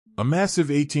A massive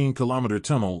 18-kilometer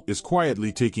tunnel is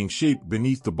quietly taking shape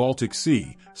beneath the Baltic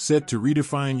Sea, set to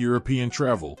redefine European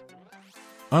travel.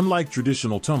 Unlike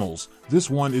traditional tunnels, this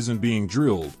one isn't being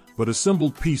drilled, but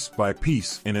assembled piece by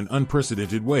piece in an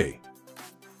unprecedented way.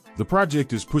 The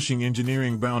project is pushing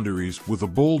engineering boundaries with a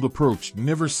bold approach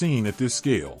never seen at this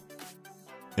scale.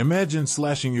 Imagine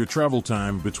slashing your travel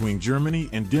time between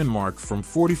Germany and Denmark from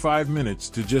 45 minutes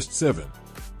to just 7.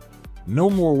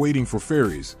 No more waiting for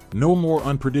ferries, no more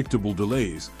unpredictable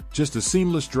delays, just a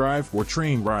seamless drive or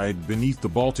train ride beneath the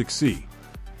Baltic Sea.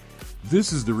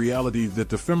 This is the reality that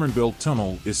the Fehmarnbelt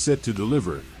Tunnel is set to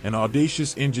deliver, an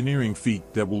audacious engineering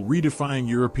feat that will redefine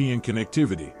European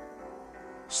connectivity.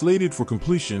 Slated for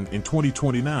completion in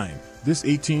 2029, this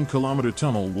 18-kilometer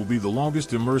tunnel will be the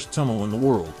longest immersed tunnel in the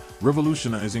world,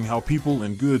 revolutionizing how people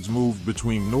and goods move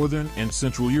between Northern and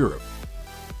Central Europe.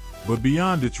 But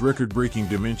beyond its record-breaking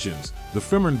dimensions, the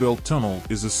Fehmarnbelt Tunnel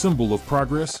is a symbol of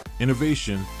progress,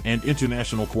 innovation, and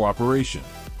international cooperation.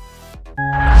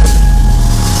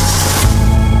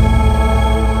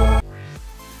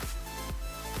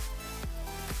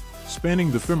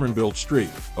 Spanning the Fehmarnbelt Strait,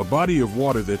 a body of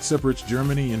water that separates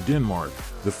Germany and Denmark,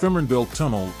 the Fehmarnbelt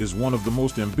Tunnel is one of the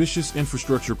most ambitious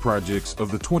infrastructure projects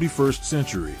of the 21st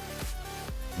century.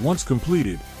 Once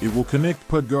completed, it will connect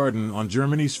Puttgarden on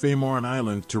Germany's Fehmarn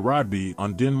Island to Rødby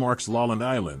on Denmark's Lolland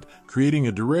Island, creating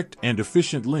a direct and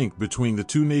efficient link between the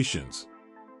two nations.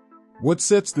 What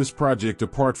sets this project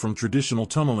apart from traditional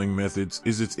tunneling methods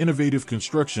is its innovative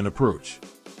construction approach.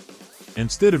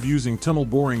 Instead of using tunnel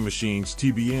boring machines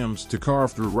 (TBMs) to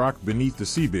carve through rock beneath the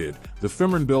seabed, the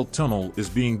Fehmarnbelt Tunnel is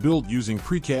being built using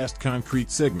precast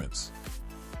concrete segments.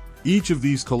 Each of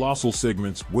these colossal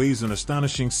segments weighs an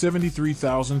astonishing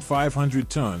 73,500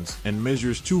 tons and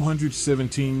measures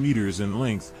 217 meters in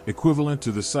length, equivalent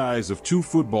to the size of 2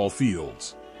 football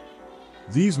fields.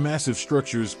 These massive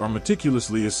structures are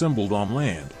meticulously assembled on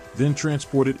land, then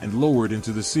transported and lowered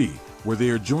into the sea, where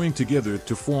they are joined together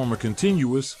to form a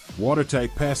continuous,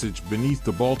 watertight passage beneath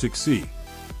the Baltic Sea.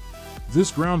 This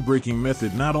groundbreaking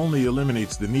method not only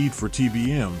eliminates the need for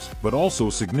TBMs, but also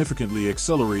significantly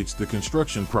accelerates the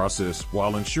construction process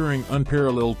while ensuring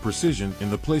unparalleled precision in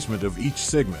the placement of each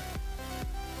segment.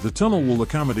 The tunnel will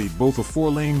accommodate both a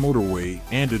 4-lane motorway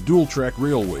and a dual-track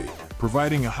railway,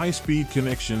 providing a high-speed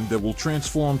connection that will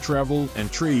transform travel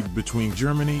and trade between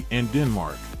Germany and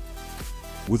Denmark.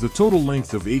 With a total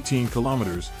length of 18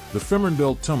 kilometers, the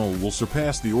Fehmarnbelt Tunnel will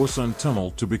surpass the Øresund Tunnel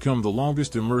to become the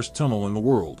longest immersed tunnel in the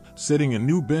world, setting a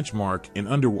new benchmark in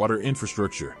underwater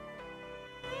infrastructure.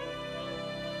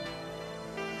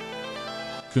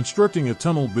 Constructing a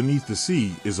tunnel beneath the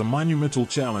sea is a monumental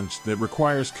challenge that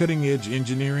requires cutting-edge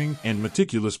engineering and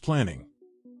meticulous planning.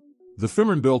 The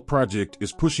Fehmarnbelt project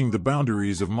is pushing the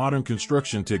boundaries of modern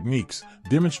construction techniques,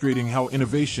 demonstrating how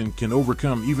innovation can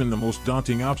overcome even the most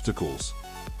daunting obstacles.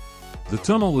 The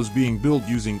tunnel is being built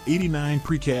using 89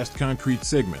 precast concrete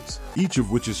segments, each of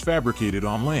which is fabricated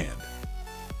on land.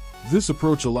 This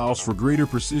approach allows for greater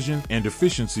precision and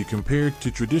efficiency compared to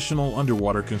traditional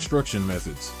underwater construction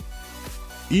methods.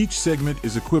 Each segment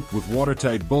is equipped with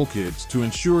watertight bulkheads to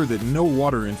ensure that no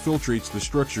water infiltrates the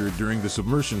structure during the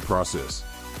submersion process.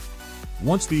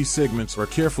 Once these segments are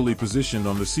carefully positioned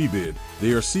on the seabed,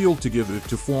 they are sealed together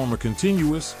to form a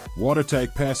continuous,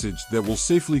 watertight passage that will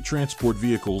safely transport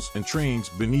vehicles and trains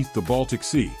beneath the Baltic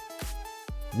Sea.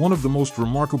 One of the most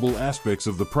remarkable aspects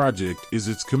of the project is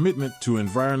its commitment to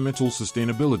environmental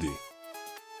sustainability.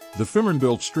 The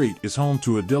Fehmarnbelt Strait is home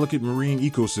to a delicate marine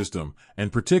ecosystem,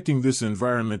 and protecting this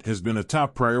environment has been a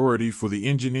top priority for the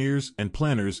engineers and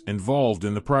planners involved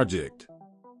in the project.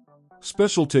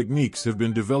 Special techniques have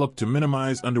been developed to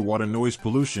minimize underwater noise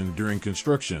pollution during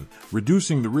construction,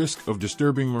 reducing the risk of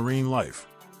disturbing marine life.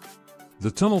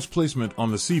 The tunnel's placement on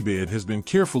the seabed has been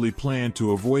carefully planned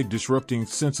to avoid disrupting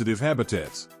sensitive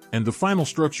habitats, and the final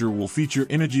structure will feature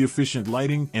energy-efficient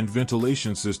lighting and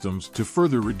ventilation systems to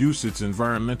further reduce its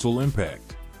environmental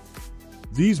impact.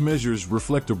 These measures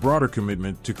reflect a broader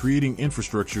commitment to creating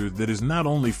infrastructure that is not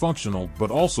only functional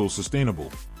but also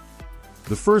sustainable.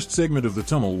 The first segment of the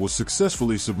tunnel was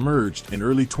successfully submerged in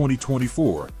early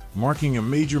 2024, marking a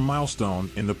major milestone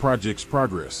in the project's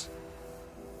progress.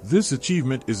 This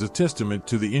achievement is a testament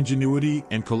to the ingenuity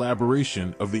and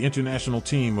collaboration of the international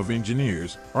team of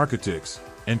engineers, architects,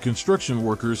 and construction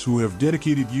workers who have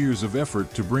dedicated years of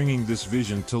effort to bringing this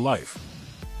vision to life.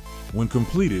 When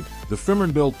completed, the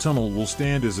Fehmarnbelt Tunnel will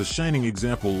stand as a shining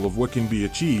example of what can be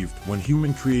achieved when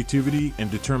human creativity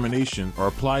and determination are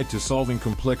applied to solving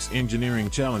complex engineering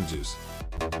challenges.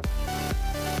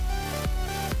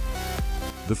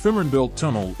 The Fehmarnbelt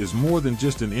Tunnel is more than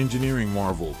just an engineering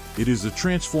marvel. It is a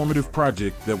transformative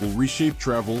project that will reshape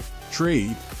travel,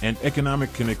 trade, and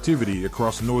economic connectivity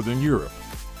across Northern Europe.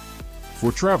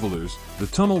 For travelers, the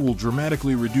tunnel will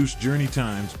dramatically reduce journey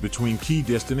times between key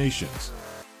destinations.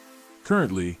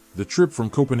 Currently, the trip from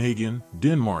Copenhagen,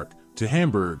 Denmark, to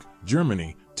Hamburg,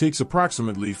 Germany, takes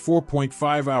approximately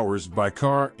 4.5 hours by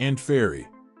car and ferry.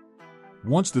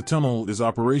 Once the tunnel is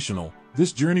operational,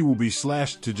 this journey will be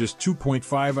slashed to just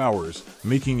 2.5 hours,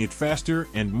 making it faster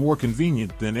and more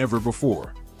convenient than ever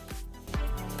before.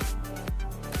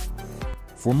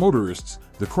 For motorists,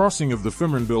 the crossing of the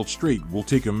Fehmarnbelt Strait will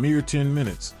take a mere 10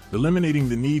 minutes, eliminating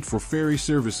the need for ferry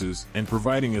services and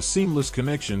providing a seamless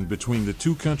connection between the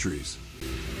two countries.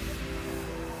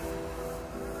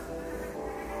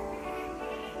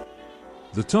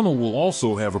 The tunnel will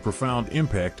also have a profound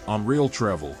impact on rail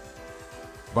travel.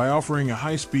 By offering a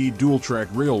high-speed dual-track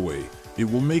railway, it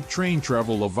will make train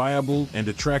travel a viable and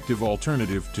attractive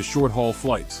alternative to short-haul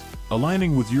flights,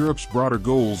 aligning with Europe's broader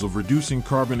goals of reducing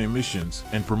carbon emissions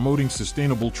and promoting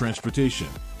sustainable transportation.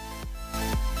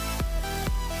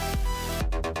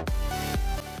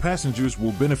 Passengers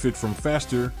will benefit from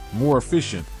faster, more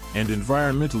efficient, and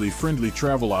environmentally friendly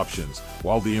travel options,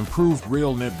 while the improved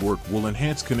rail network will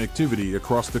enhance connectivity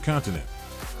across the continent.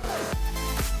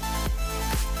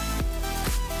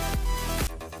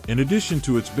 In addition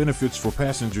to its benefits for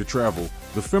passenger travel,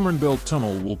 the Fehmarnbelt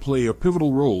Tunnel will play a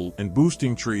pivotal role in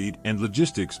boosting trade and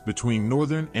logistics between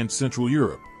Northern and Central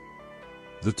Europe.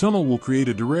 The tunnel will create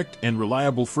a direct and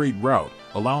reliable freight route,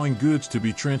 allowing goods to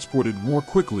be transported more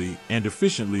quickly and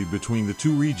efficiently between the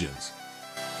two regions.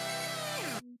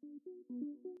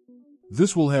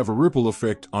 This will have a ripple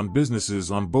effect on businesses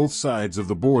on both sides of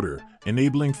the border,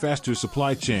 enabling faster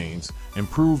supply chains,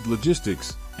 improved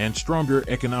logistics, and stronger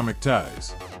economic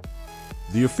ties.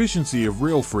 The efficiency of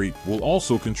rail freight will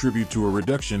also contribute to a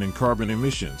reduction in carbon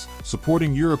emissions,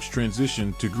 supporting Europe's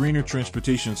transition to greener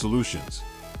transportation solutions.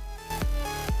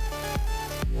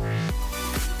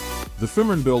 The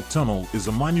Fehmarnbelt Tunnel is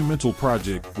a monumental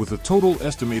project with a total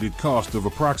estimated cost of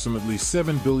approximately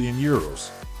 €7 billion.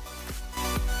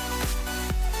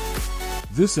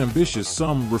 This ambitious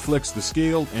sum reflects the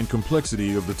scale and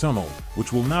complexity of the tunnel,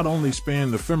 which will not only span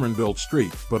the Fehmarnbelt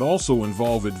Strait but also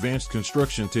involve advanced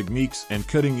construction techniques and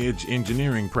cutting-edge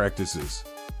engineering practices.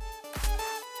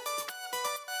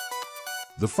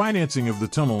 The financing of the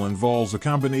tunnel involves a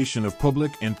combination of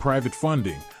public and private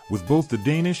funding, with both the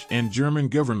Danish and German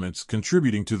governments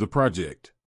contributing to the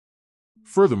project.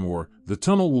 Furthermore, the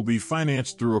tunnel will be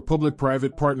financed through a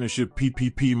public-private partnership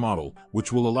 (PPP) model,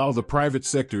 which will allow the private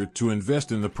sector to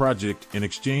invest in the project in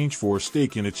exchange for a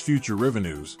stake in its future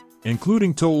revenues,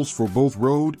 including tolls for both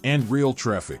road and rail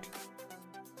traffic.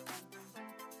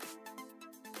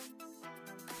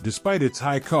 Despite its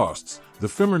high costs, the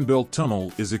Fehmarnbelt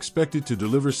Tunnel is expected to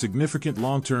deliver significant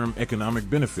long-term economic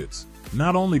benefits,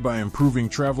 not only by improving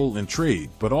travel and trade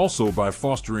but also by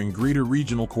fostering greater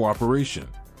regional cooperation.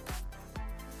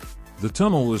 The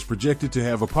tunnel is projected to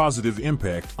have a positive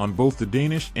impact on both the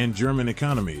Danish and German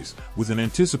economies, with an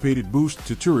anticipated boost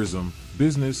to tourism,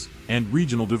 business, and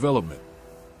regional development.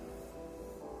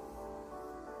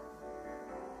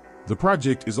 The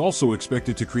project is also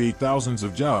expected to create thousands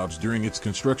of jobs during its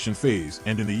construction phase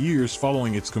and in the years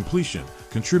following its completion,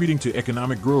 contributing to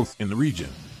economic growth in the region.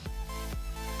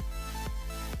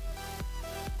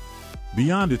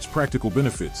 Beyond its practical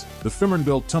benefits, the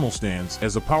Fehmarnbelt Tunnel stands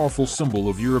as a powerful symbol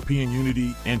of European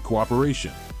unity and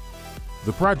cooperation.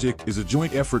 The project is a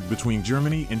joint effort between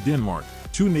Germany and Denmark,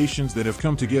 two nations that have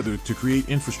come together to create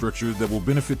infrastructure that will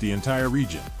benefit the entire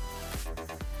region.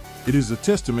 It is a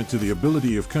testament to the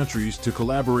ability of countries to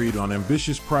collaborate on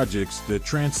ambitious projects that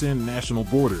transcend national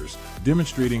borders,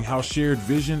 demonstrating how shared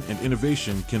vision and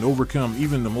innovation can overcome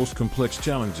even the most complex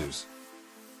challenges.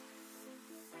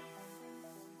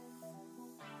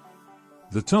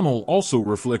 The tunnel also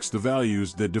reflects the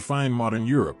values that define modern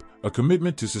Europe: a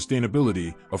commitment to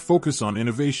sustainability, a focus on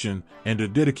innovation, and a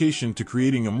dedication to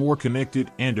creating a more connected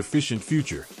and efficient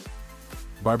future.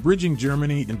 By bridging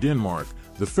Germany and Denmark,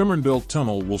 the Fehmarnbelt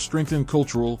Tunnel will strengthen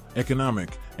cultural, economic,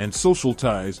 and social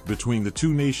ties between the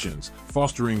two nations,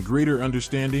 fostering greater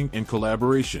understanding and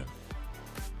collaboration.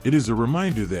 It is a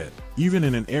reminder that, even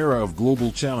in an era of global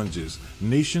challenges,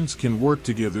 nations can work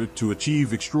together to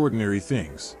achieve extraordinary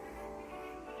things.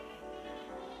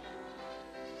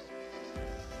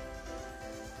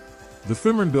 The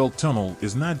Fehmarnbelt Tunnel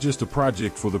is not just a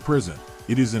project for the present,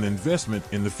 it is an investment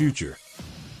in the future.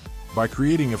 By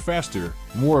creating a faster,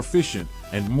 more efficient,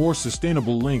 and more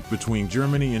sustainable link between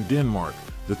Germany and Denmark,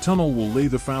 the tunnel will lay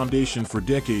the foundation for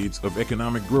decades of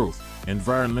economic growth,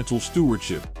 environmental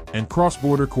stewardship, and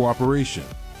cross-border cooperation.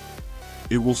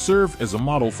 It will serve as a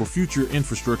model for future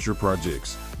infrastructure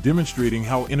projects, demonstrating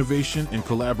how innovation and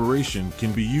collaboration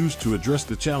can be used to address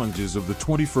the challenges of the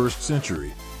 21st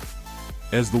century.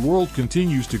 As the world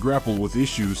continues to grapple with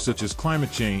issues such as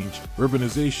climate change,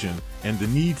 urbanization, and the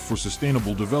need for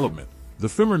sustainable development, the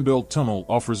Fehmarnbelt Tunnel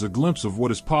offers a glimpse of what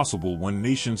is possible when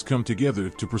nations come together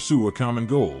to pursue a common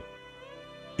goal.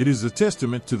 It is a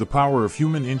testament to the power of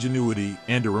human ingenuity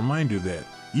and a reminder that,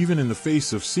 even in the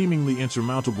face of seemingly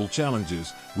insurmountable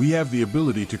challenges, we have the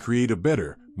ability to create a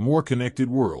better, more connected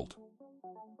world.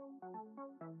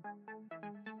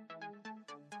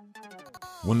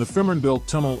 When the Fehmarnbelt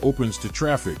Tunnel opens to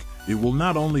traffic, it will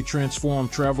not only transform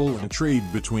travel and trade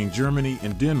between Germany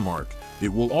and Denmark,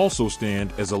 it will also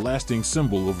stand as a lasting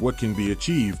symbol of what can be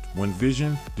achieved when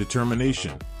vision,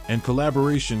 determination, and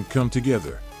collaboration come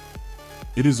together.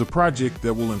 It is a project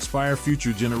that will inspire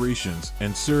future generations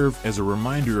and serve as a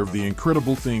reminder of the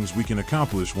incredible things we can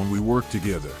accomplish when we work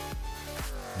together.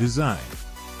 Design.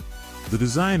 The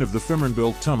design of the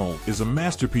Fehmarnbelt Tunnel is a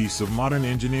masterpiece of modern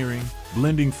engineering,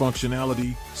 blending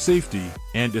functionality, safety,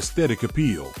 and aesthetic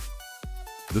appeal.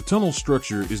 The tunnel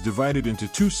structure is divided into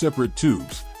two separate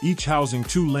tubes, each housing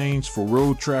 2 lanes for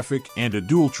road traffic and a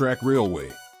dual-track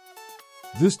railway.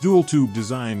 This dual-tube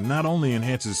design not only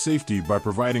enhances safety by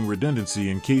providing redundancy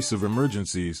in case of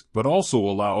emergencies, but also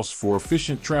allows for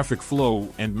efficient traffic flow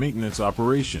and maintenance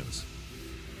operations.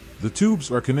 The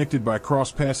tubes are connected by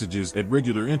cross passages at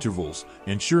regular intervals,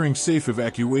 ensuring safe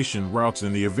evacuation routes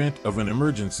in the event of an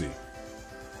emergency.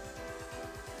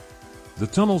 The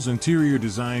tunnel's interior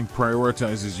design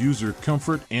prioritizes user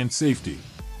comfort and safety.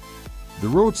 The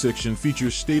road section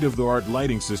features state-of-the-art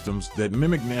lighting systems that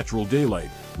mimic natural daylight,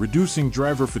 reducing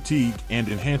driver fatigue and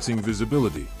enhancing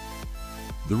visibility.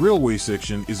 The railway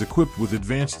section is equipped with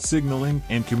advanced signaling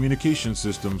and communication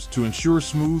systems to ensure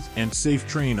smooth and safe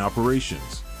train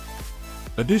operations.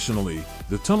 Additionally,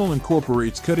 the tunnel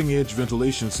incorporates cutting-edge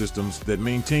ventilation systems that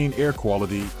maintain air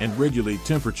quality and regulate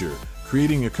temperature,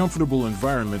 creating a comfortable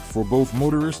environment for both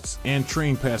motorists and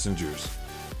train passengers.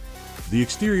 The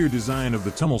exterior design of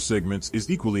the tunnel segments is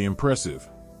equally impressive.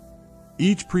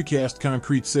 Each precast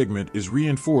concrete segment is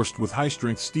reinforced with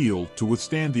high-strength steel to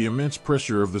withstand the immense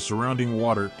pressure of the surrounding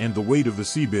water and the weight of the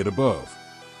seabed above.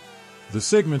 The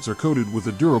segments are coated with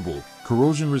a durable,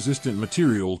 corrosion-resistant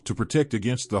material to protect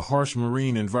against the harsh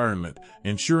marine environment,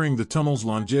 ensuring the tunnel's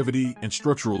longevity and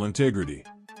structural integrity.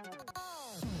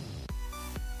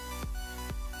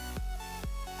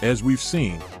 As we've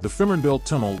seen, the Fehmarnbelt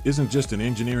Tunnel isn't just an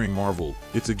engineering marvel,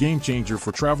 it's a game-changer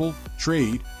for travel,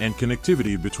 trade, and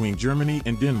connectivity between Germany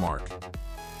and Denmark.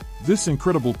 This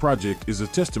incredible project is a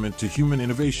testament to human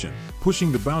innovation,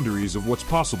 pushing the boundaries of what's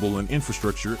possible in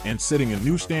infrastructure and setting a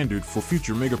new standard for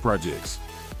future megaprojects.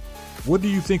 What do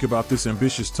you think about this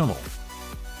ambitious tunnel?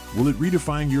 Will it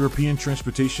redefine European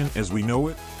transportation as we know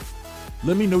it?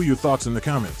 Let me know your thoughts in the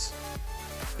comments.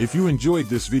 If you enjoyed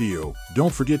this video,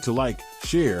 don't forget to like,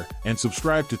 share, and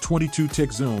subscribe to 22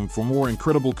 Tech Zone for more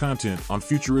incredible content on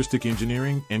futuristic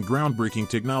engineering and groundbreaking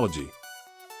technology.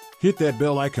 Hit that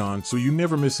bell icon so you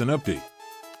never miss an update.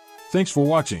 Thanks for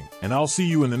watching, and I'll see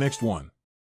you in the next one.